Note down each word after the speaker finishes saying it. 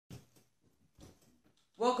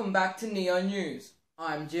Welcome back to Neon News.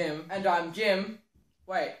 I'm Jim. And I'm Jim.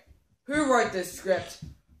 Wait, who wrote this script?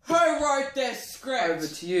 Who wrote this script? Over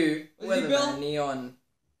to you, Weatherman Neon.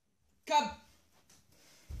 Come.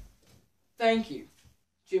 Thank you,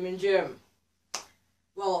 Jim and Jim.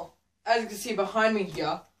 Well, as you can see behind me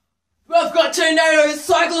here, I've got tornadoes,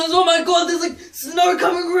 cyclones, oh my god, there's like snow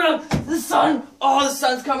coming around, the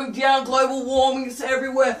sun's coming down, global warming is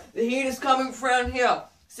everywhere, the heat is coming around here.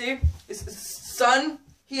 See, it's the sun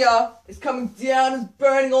here is coming down, it's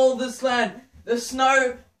burning all of this land. The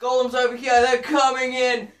snow golems over here, they're coming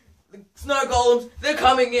in. The snow golems, they're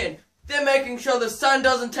coming in. They're making sure the sun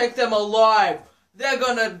doesn't take them alive. They're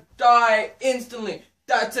gonna die instantly.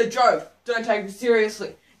 That's a joke, don't take me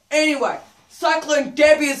seriously. Anyway, Cyclone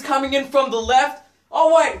Debbie is coming in from the left.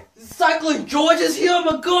 Oh wait, Cyclone George is here, oh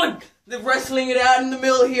my god! They're wrestling it out in the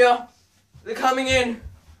middle here. They're coming in.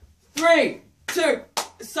 3, 2,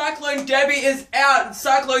 Cyclone Debbie is out.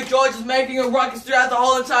 Cyclone George is making a ruckus throughout the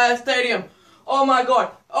whole entire stadium. Oh my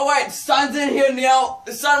god. Oh wait, Sun's in here now.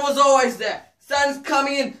 The Sun was always there. Sun's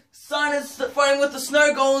coming in. Sun is fighting with the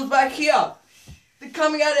snow golems back here. They're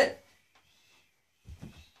coming at it.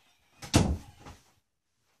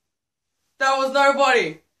 That was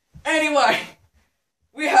nobody. Anyway,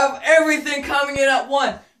 we have everything coming in at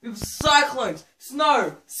once. We have cyclones,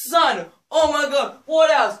 snow, sun. Oh my god,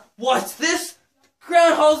 what else? What's this?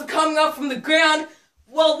 Groundholes are coming up from the ground.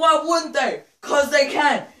 Well, why wouldn't they? Cause they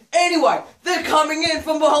can. Anyway, they're coming in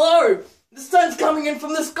from below. The sun's coming in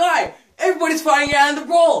from the sky. Everybody's fighting out in the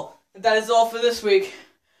brawl. And that is all for this week.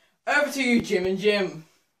 Over to you, Jim and Jim.